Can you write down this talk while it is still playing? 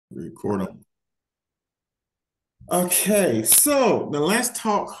Record on. Okay, so then let's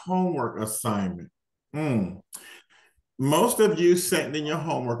talk homework assignment. Mm. Most of you sent in your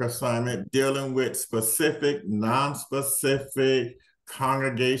homework assignment dealing with specific, non-specific,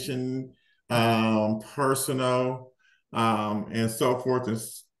 congregation, personal, and so forth and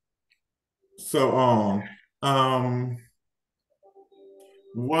so on. Um,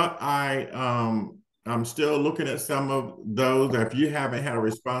 what I'm still looking at some of those. If you haven't had a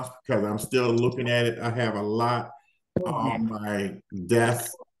response, because I'm still looking at it, I have a lot on my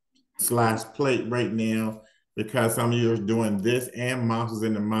desk slash plate right now because some of you are doing this and monsters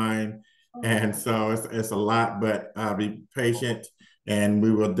in the mind. And so it's a lot, but be patient and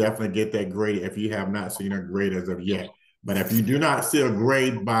we will definitely get that grade if you have not seen a grade as of yet. But if you do not see a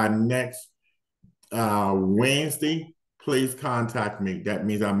grade by next Wednesday, please contact me. That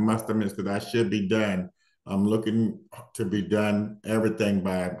means I must have missed because I should be done. I'm looking to be done everything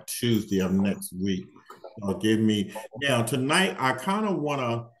by Tuesday of next week. Give me now tonight. I kind of want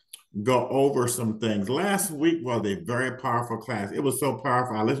to go over some things. Last week was a very powerful class. It was so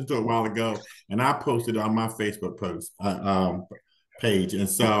powerful. I listened to it a while ago, and I posted it on my Facebook post page. And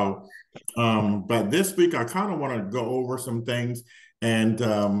so, but this week I kind of want to go over some things, and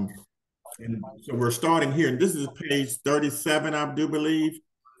so we're starting here, and this is page 37, I do believe.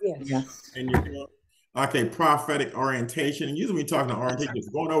 Yes. And you're okay, prophetic orientation. And usually, when we're talking orientation, it's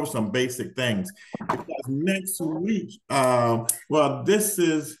going over some basic things because next week, well, this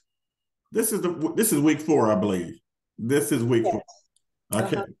is week 4, I believe. This is week 4. Yes.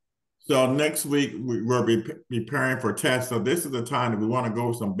 Okay. Uh-huh. So next week we will be preparing for tests. So this is the time that we want to go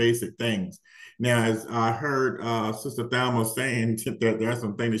over some basic things. Now, as I heard Sister Thelma saying that there's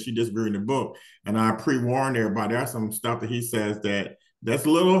some things that she just read in the book, and I pre-warned everybody. There's some stuff that he says that's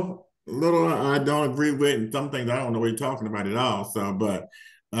little I don't agree with, and some things I don't know what he's talking about at all.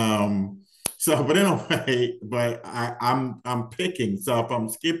 Um, but anyway, but I'm picking. So if I'm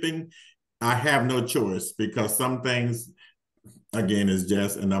skipping, I have no choice because some things again is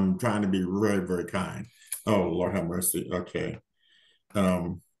just, and I'm trying to be very, very kind. Oh, Lord have mercy. Okay.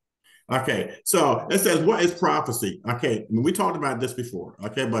 Um, okay. So it says, what is prophecy? Okay. We talked about this before.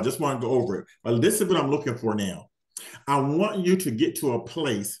 Okay. But I just want to go over it. But this is what I'm looking for now. I want you to get to a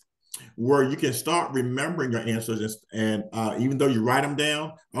place where you can start remembering your answers. And even though you write them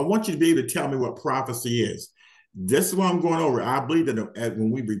down, I want you to be able to tell me what prophecy is. This is what I'm going over. I believe that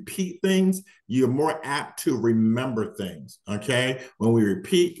when we repeat things, you're more apt to remember things. Okay. When we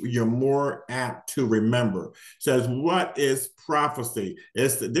repeat, you're more apt to remember. It says, what is prophecy?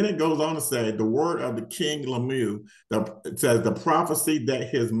 Then it goes on to say, the word of the King Lemuel, it says, the prophecy that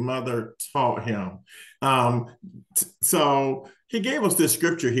his mother taught him. So he gave us this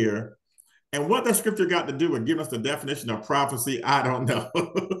scripture here, and what that scripture got to do with giving us the definition of prophecy, I don't know.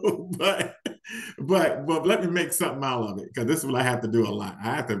 but but let me make something out of it because this is what I have to do a lot.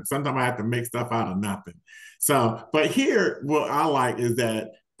 Sometimes I have to make stuff out of nothing. So, but here, what I like is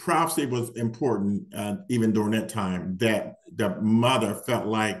that prophecy was important even during that time. That the mother felt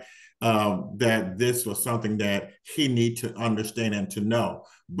like that this was something that he need to understand and to know.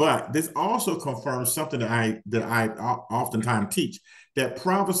 But this also confirms something that I oftentimes teach, that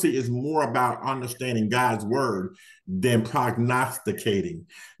prophecy is more about understanding God's word than prognosticating.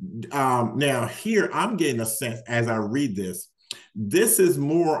 Now, here I'm getting a sense as I read this, this is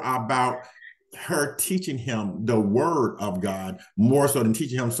more about her teaching him the word of God more so than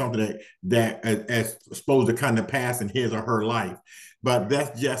teaching him something that as supposed to come to pass in his or her life. But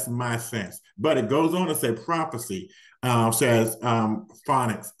that's just my sense. But it goes on to say prophecy says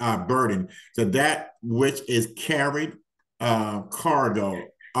phonics, burden. So that which is carried, cargo,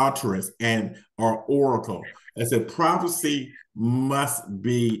 utterance, and or oracle. It said prophecy must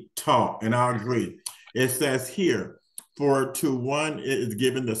be taught, and I agree. It says here, for to one it is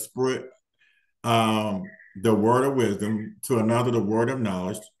given the spirit, the word of wisdom, to another the word of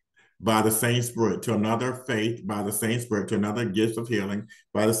knowledge by the same spirit, to another faith by the same spirit, to another gifts of healing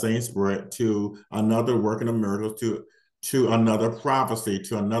by the same spirit, to another working of miracles, to another prophecy,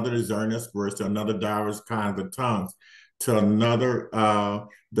 to another discerning of spirits, to another diverse kinds of tongues, to another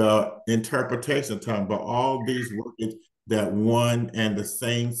the interpretation of tongue. But all these workings that one and the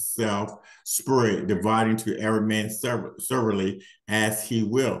same self spirit, dividing to every man severally as he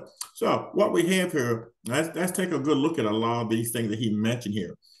will. So what we have here, let's take a good look at a lot of these things that he mentioned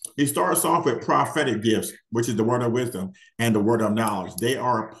here. He starts off with prophetic gifts, which is the word of wisdom and the word of knowledge. They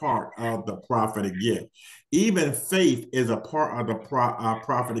are a part of the prophetic gift. Even faith is a part of the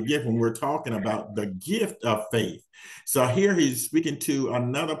prophetic gift when we're talking about the gift of faith. So here he's speaking to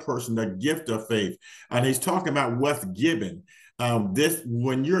another person, the gift of faith, and he's talking about what's given. this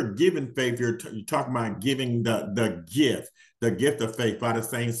when you're giving faith, you're talking about giving the gift of faith by the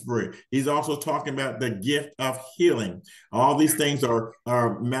same Spirit. He's also talking about the gift of healing. All these things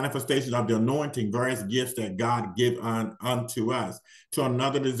are manifestations of the anointing, various gifts that God give unto us. To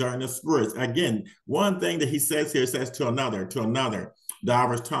another, discerning the spirits. Again, one thing that he says here says to another,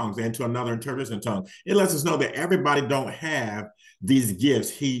 diverse tongues, and to another interpretation tongues. It lets us know that everybody don't have these gifts.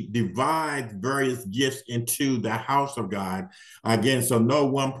 He divides various gifts into the house of God. Again, so no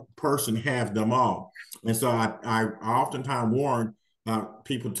one person has them all. And so I oftentimes warn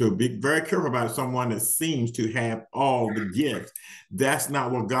people to be very careful about someone that seems to have all the gifts. That's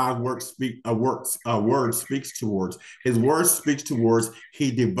not what God's word speaks towards. His word speaks towards, he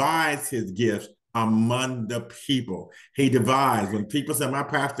divides his gifts among the people. He divides. When people say, my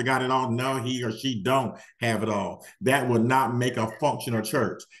pastor got it all, no, he or she don't have it all. That will not make a functional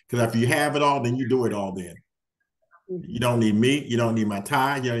church. Because if you have it all, then you do it all then. You don't need me. You don't need my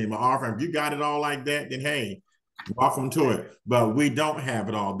tithe. You don't need my offering. If you got it all like that, then hey, welcome to it. But we don't have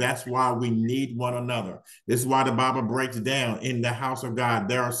it all. That's why we need one another. This is why the Bible breaks down in the house of God.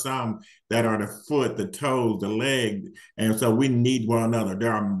 There are some that are the foot, the toes, the leg. And so we need one another.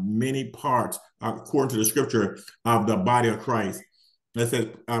 There are many parts, according to the scripture, of the body of Christ. It says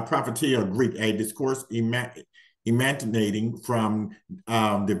prophetia, Greek, a discourse emanating from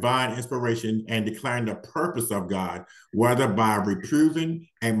divine inspiration and declaring the purpose of God, whether by reproving,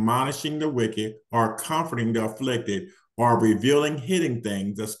 admonishing the wicked, or comforting the afflicted, or revealing hidden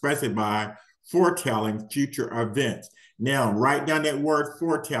things, especially by foretelling future events. Now, write down that word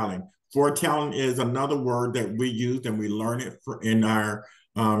foretelling. Foretelling is another word that we use and we learn it in our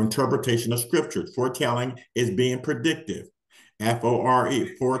interpretation of scripture. Foretelling is being predictive.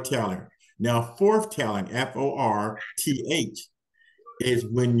 F-O-R-E, foretelling. Now, forthtelling, F-O-R-T-H, is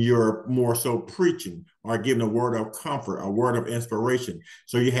when you're more so preaching or giving a word of comfort, a word of inspiration.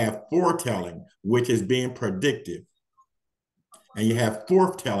 So you have foretelling, which is being predictive. And you have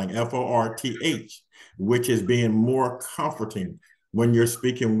forthtelling, F-O-R-T-H, which is being more comforting when you're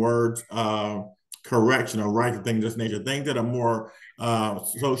speaking words of correction or right things of this nature, things that are more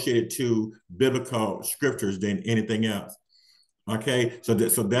associated to biblical scriptures than anything else. Okay, so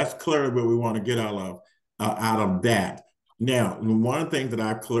that's clearly what we want to get out of that. Now, one of the things that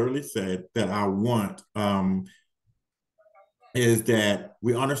I've clearly said that I want is that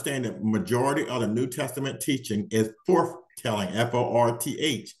we understand that majority of the New Testament teaching is forthtelling,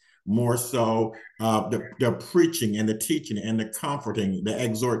 F-O-R-T-H, more so the preaching and the teaching and the comforting, the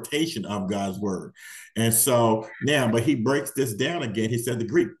exhortation of God's word. And so now, but he breaks this down again. He said the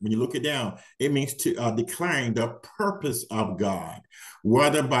Greek, when you look it down, it means to declaring the purpose of God,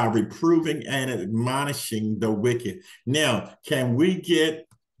 whether by reproving and admonishing the wicked. Now, can we get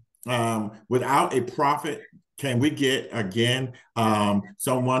without a prophet, can we get, again,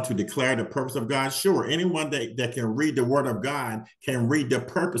 someone to declare the purpose of God? Sure. Anyone that can read the word of God can read the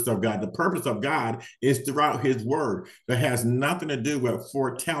purpose of God. The purpose of God is throughout his word. That has nothing to do with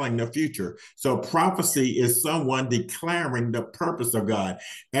foretelling the future. So prophecy is someone declaring the purpose of God.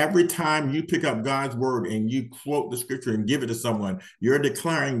 Every time you pick up God's word and you quote the scripture and give it to someone, you're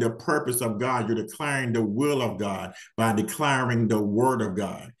declaring the purpose of God. You're declaring the will of God by declaring the word of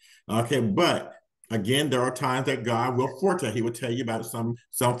God. Okay, but again, there are times that God will foretell. He will tell you about some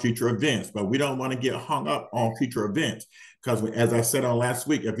future events, but we don't want to get hung up on future events. Because as I said on last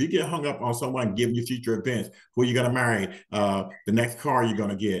week, if you get hung up on someone giving you future events, who you're going to marry, the next car you're going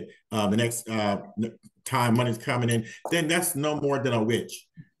to get, the next time money's coming in, then that's no more than a witch.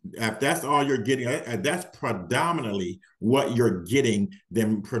 If that's all you're getting, that's predominantly what you're getting,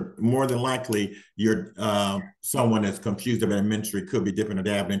 then more than likely you're someone that's confused about ministry, could be dipping a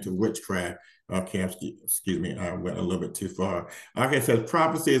dab into witchcraft. Okay, excuse me, I went a little bit too far. Okay, it says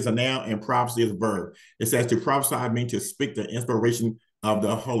prophecy is a noun and prophecy is a verb. It says to prophesy means to speak the inspiration of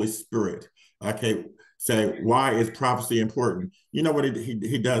the Holy Spirit. Okay, so why is prophecy important? You know what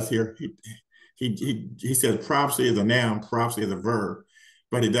he does here? He says prophecy is a noun, prophecy is a verb,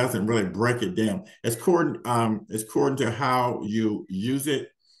 but he doesn't really break it down. It's according to how you use it.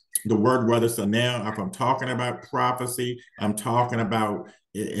 The word, whether it's a noun, if I'm talking about prophecy, I'm talking about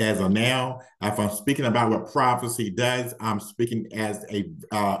it as a noun. If I'm speaking about what prophecy does, I'm speaking as a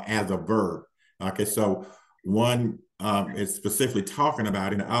verb. Okay, so one is specifically talking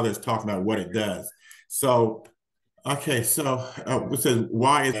about it, and the other is talking about what it does. So, okay, so it says,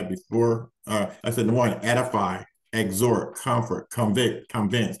 why is that before? I said, one, edify, exhort, comfort, convict,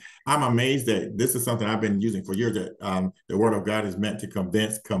 convince. I'm amazed that this is something I've been using for years, that the word of God is meant to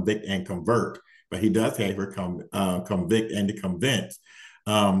convince, convict, and convert. But he does have her convict and to convince.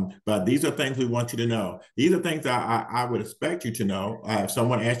 But these are things we want you to know. These are things I would expect you to know. If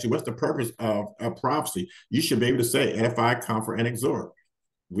someone asks you, what's the purpose of prophecy? You should be able to say, edify, comfort, and exhort.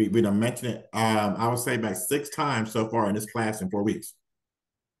 We done mentioned it, I would say about 6 times so far in this class in 4 weeks.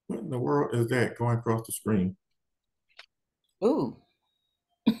 What in the world is that going across the screen? Ooh.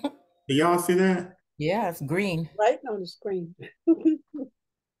 Do y'all see that? Yeah, it's green. Right on the screen.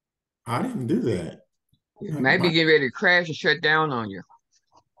 I didn't do that. Maybe get ready to crash and shut down on you.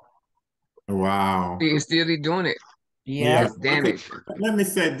 Wow. It's still doing it. Yeah. It's damage. Okay. Let me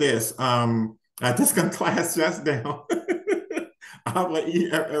say this. This class shuts down. I'll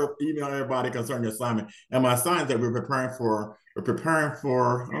email everybody concerning the assignment. And my assignment that we're preparing for,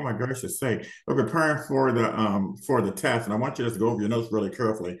 oh my gracious sake, we're preparing for the test. And I want you to go over your notes really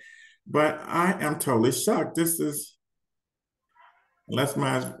carefully. But I am totally shocked. This is unless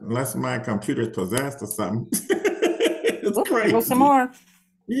my computer is possessed or something. It's crazy. Go some more.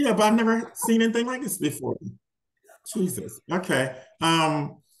 Yeah, but I've never seen anything like this before. Jesus. Okay.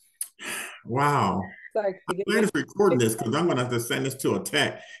 Wow. I'm glad it's recording this because I'm gonna have to send this to a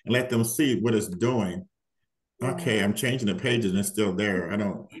tech and let them see what it's doing. Okay, I'm changing the pages and it's still there. I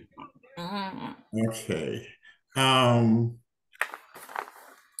don't. Okay.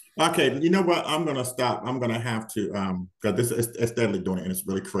 Okay, you know what? I'm gonna stop. I'm gonna have to because this is it's steadily doing it and it's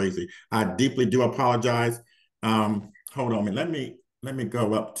really crazy. I deeply do apologize. Hold on a minute. Let me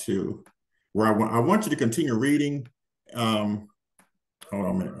go up to where I want you to continue reading. Hold on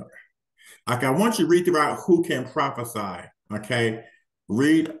a minute. Okay, I want you to read throughout who can prophesy. Okay.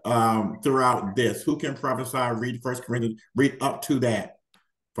 Read throughout this. Who can prophesy? Read First Corinthians, read up to that.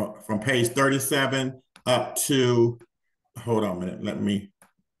 From page 37 up to hold on a minute. Let me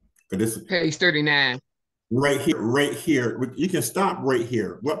this is page 39. Right here. You can stop right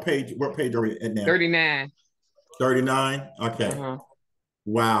here. What page are we at now? 39. 39? Okay.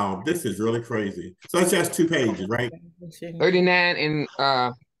 Wow, this is really crazy. So it's just 2 pages, right? 39 and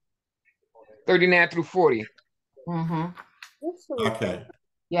 39 through 40. Okay.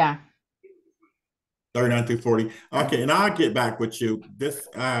 Yeah. 39 through 40. Okay, and I'll get back with you. This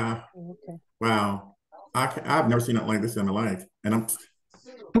wow. I've never seen nothing like this in my life. And I'm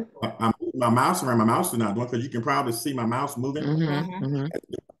my mouse around. My mouse is not doing because you can probably see my mouse moving.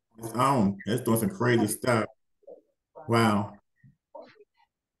 It's doing some crazy stuff. Wow.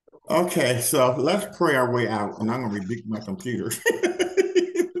 Okay, so let's pray our way out, and I'm gonna rebuke my computer.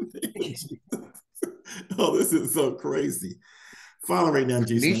 Oh, this is so crazy. Father, right now,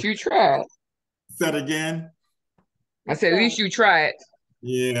 Jesus. At least you tried. Say that again. I said, at least you tried.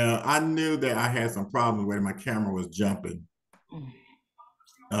 Yeah, I knew that I had some problems where my camera was jumping.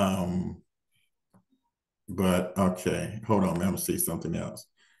 But okay, hold on, man. I'm gonna see something else.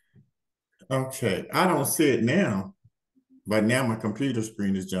 Okay, I don't see it now, but now my computer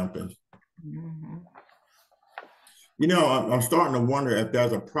screen is jumping. You know, I'm starting to wonder if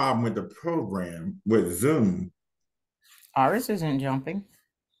there's a problem with the program with Zoom. Ours isn't jumping.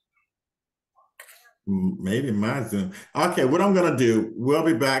 Maybe my Zoom. Okay, what I'm gonna do, we'll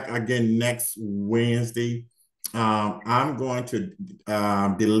be back again next Wednesday. I'm going to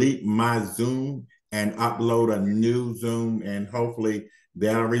delete my Zoom and upload a new Zoom, and hopefully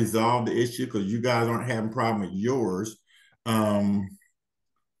that'll resolve the issue because you guys aren't having a problem with yours. Let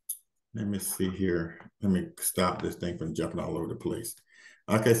me see here. Let me stop this thing from jumping all over the place.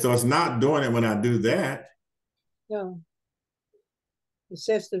 Okay, so it's not doing it when I do that. No. It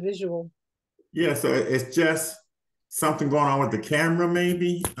says the visual. Yeah, so it's just something going on with the camera,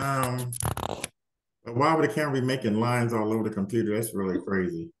 maybe. Why would the camera be making lines all over the computer? That's really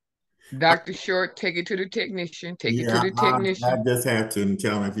crazy. Dr. Short, take it to the technician. Take it to the technician. I just have to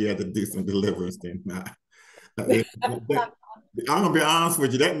tell him if you had to do some deliverance, then I'm gonna be honest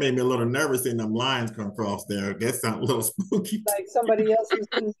with you. That made me a little nervous seeing them lines come across there. That sounds a little spooky. Like somebody else is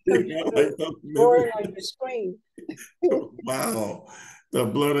drawing on your screen. Wow. The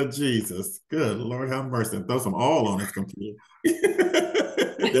blood of Jesus. Good Lord, have mercy. And throw some oil on his computer.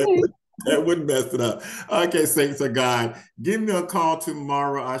 That wouldn't mess it up. Okay, saints of God, give me a call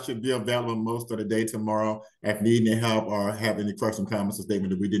tomorrow. I should be available most of the day tomorrow if need any help or have any questions, comments, or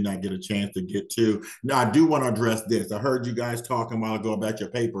statement that we did not get a chance to get to. Now, I do want to address this. I heard you guys talking a while ago about your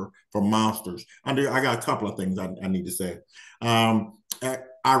paper for monsters. I got a couple of things I need to say.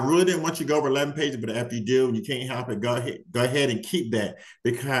 I really didn't want you to go over 11 pages, but if you do and you can't help it, go ahead and keep that,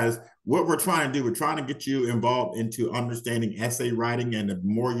 because what we're trying to do, we're trying to get you involved into understanding essay writing, and the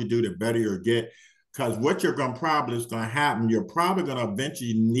more you do, the better you'll get. Because what you're going to probably is going to happen, you're probably going to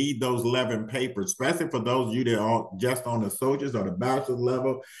eventually need those 11 papers, especially for those of you that are just on the associate's or the bachelor's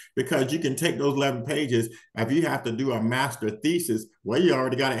level, because you can take those 11 pages. If you have to do a master thesis, well, you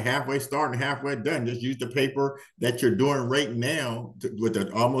already got it halfway started and halfway done. Just use the paper that you're doing right now with the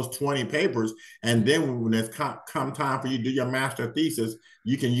almost 20 papers. And then when it's come time for you to do your master thesis,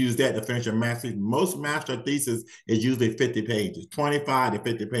 you can use that to finish your master. Most master thesis is usually 50 pages, 25 to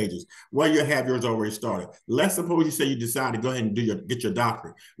 50 pages. Well, you have yours already started. Let's suppose you say you decide to go ahead and get your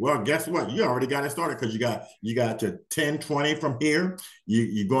doctorate. Well, guess what? You already got it started because you got your 10, 20 from here.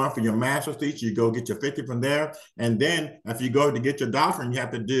 You're going for your master's thesis. You go get your 50 from there. And then if you go to get your doctorate, you have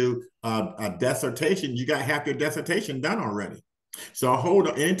to do a dissertation. You got half your dissertation done already. So hold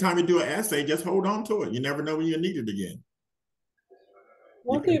on. Anytime you do an essay, just hold on to it. You never know when you need it again.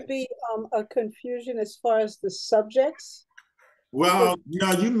 Won't there be a confusion as far as the subjects? Well,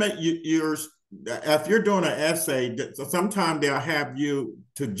 yours. If you're doing an essay, sometimes they'll have you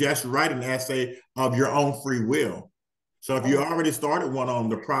to just write an essay of your own free will. So if you already started one on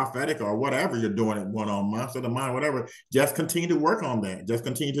the prophetic or whatever you're doing it, one on months of the mind, whatever, just continue to work on that. Just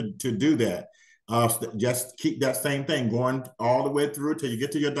continue to do that. Just keep that same thing going all the way through till you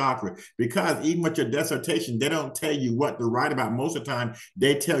get to your doctorate. Because even with your dissertation, they don't tell you what to write about. Most of the time,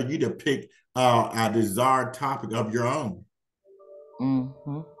 they tell you to pick a desired topic of your own.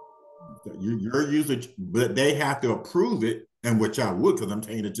 Mm-hmm. You're usually, but they have to approve it, and which I would, because I'm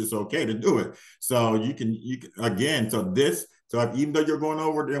saying it's just okay to do it. So you can again. So even though you're going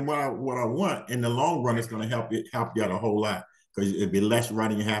over and what I want in the long run, it's going to help you out a whole lot because it'd be less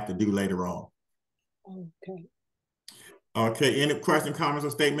writing you have to do later on. Okay. Okay. Any questions, comments,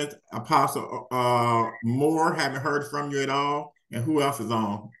 or statements? Apostle Moore, haven't heard from you at all. And who else is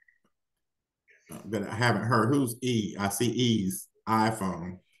on that I haven't heard? Who's E? I see E's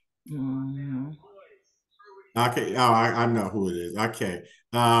iPhone. Mm-hmm. Okay. Oh, I know who it is. Okay.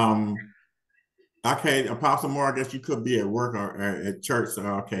 Okay, Apostle Moore, I guess you could be at work or at church. So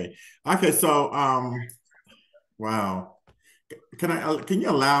okay. Okay, so wow. Can you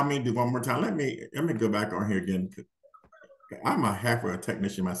allow me to do one more time? Let me go back on here again. I'm a halfway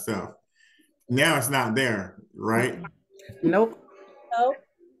technician myself. Now it's not there, right? Nope. Oh,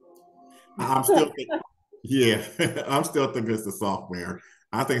 I'm still yeah, I'm still thinking it's the software.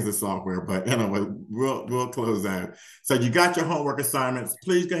 I think it's the software, but anyway, we'll close out. So you got your homework assignments.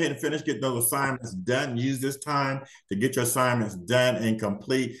 Please go ahead and finish, get those assignments done. Use this time to get your assignments done and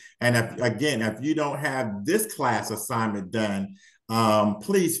complete. And if you don't have this class assignment done,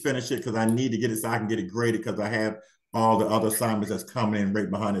 please finish it because I need to get it so I can get it graded because I have all the other assignments that's coming in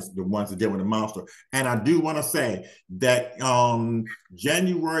right behind us, the ones that deal with the monster. And I do want to say that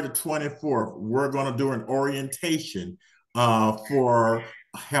January the 24th, we're going to do an orientation for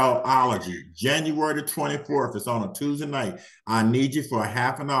hellology. January the 24th, it's on a Tuesday night. I need you for a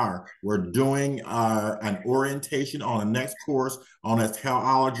half an hour. We're doing an orientation on the next course on this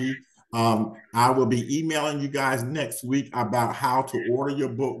hellology. I will be emailing you guys next week about how to order your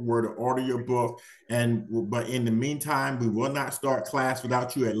book, where to order your book. But in the meantime, we will not start class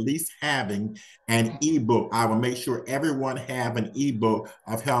without you at least having an ebook. I will make sure everyone have an ebook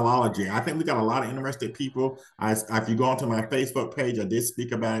of hellology. I think we got a lot of interested people. If you go onto my Facebook page, I did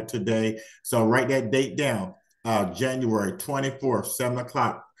speak about it today. So write that date down. January 24th, 7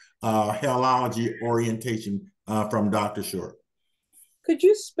 o'clock, hellology orientation from Dr. Short. could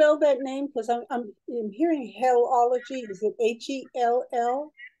you spell that name? Because I'm hearing hellology. Is it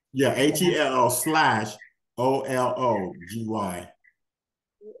Hell? Yeah, HELL/OLOGY.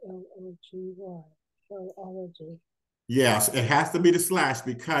 Hellology. Hellology. Yes, it has to be the slash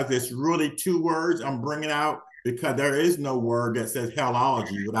because it's really two words I'm bringing out because there is no word that says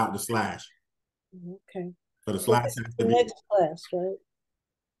hellology without the slash. Okay. So the slash has The to be. next class, right?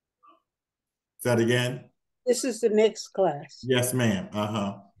 Say that again? This is the next class. Yes, ma'am.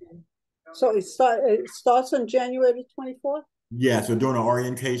 Uh-huh. So it starts on January 24th? Yes, we're doing an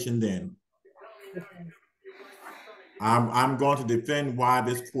orientation then. Okay. I'm going to defend why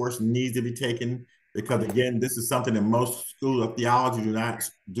this course needs to be taken because again, this is something that most schools of theology do not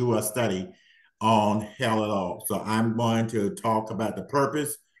do a study on hell at all. So I'm going to talk about the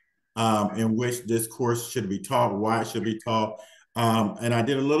purpose in which this course should be taught, why it should be taught. And I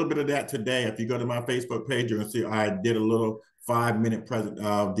did a little bit of that today. If you go to my Facebook page, you're going to see I did a little 5-minute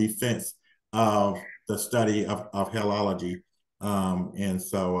defense of the study of hellology. And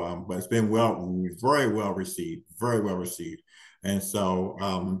so, but it's been very well received, very well received. And so,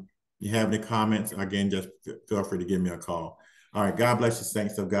 you have any comments, again, just feel free to give me a call. All right. God bless you,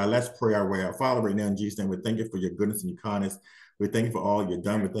 saints of God. Let's pray our way out. Father, right now in Jesus' name, we thank you for your goodness and your kindness. We thank you for all you've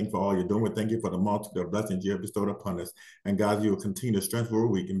done. We thank you for all you're doing. We thank you for the multitude of blessings you have bestowed upon us. And God, you will continue to strengthen where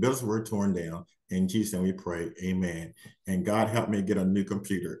we're weak and build us where we're torn down. In Jesus' name we pray. Amen. And God help me get a new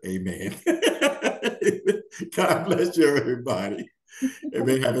computer. Amen. God bless you, everybody.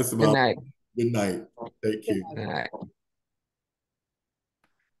 Amen. Have a Good smile. night. Good night. Thank Good you. night. Good night.